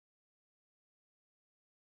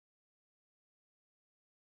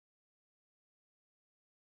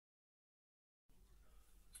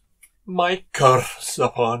My curse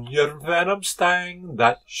upon your venom'd stang,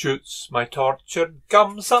 that shoots my tortured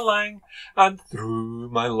gums alang, and through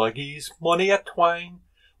my luggies mony a twang,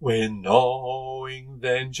 wi' gnawing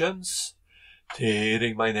vengeance,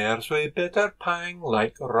 tearing my nerves wi' bitter pang,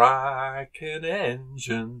 like racking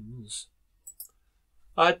engines.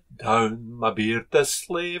 Adown my beard the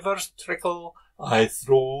slavers trickle, I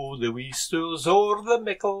throw the wee stools o'er the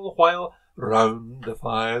mickle, while round the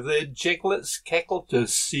fire the giglets keckle to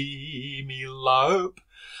see me loup,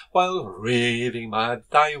 while raving mad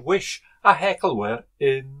I wish a heckle were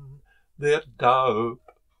in their doup.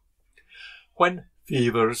 When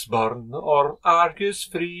fevers burn or argus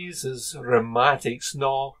freezes, rheumatics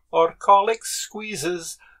gnaw or colics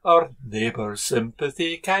squeezes, our neibor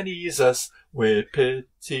sympathy can ease us wi'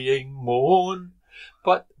 pitying moan,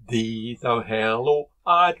 but thee, thou hell o'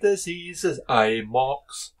 a diseases, aye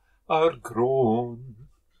mocks our groan.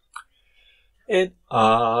 In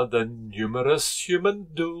a' the numerous human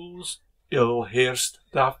dools, ill hairsts,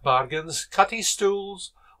 daft bargains, cutty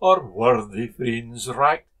stools, or worthy friends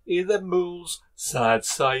rak'd i' the mools, sad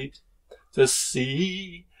sight to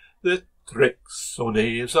see the tricks o'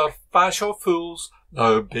 knaves or fash o' fools,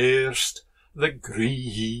 thou bear'st the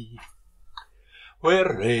gree.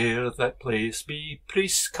 Where'er that place be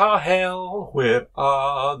priest ca hell, where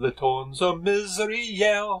a' the tones o' misery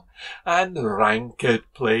yell, and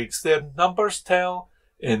ranked plagues their numbers tell,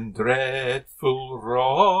 in dreadful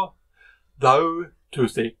raw, thou,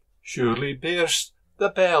 Toothache, surely bear'st the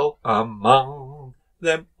bell among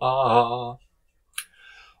them a'.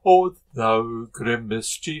 O thou grim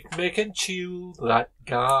mischief-making chiel, that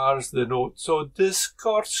gars the notes o'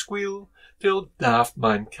 discord squeal, till daft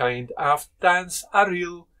mankind aft dance a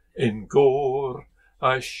reel, in gore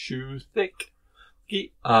a shoe thick,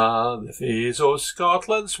 gie a' the fays o'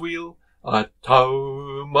 Scotland's weal a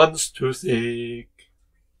tow month's Toothache.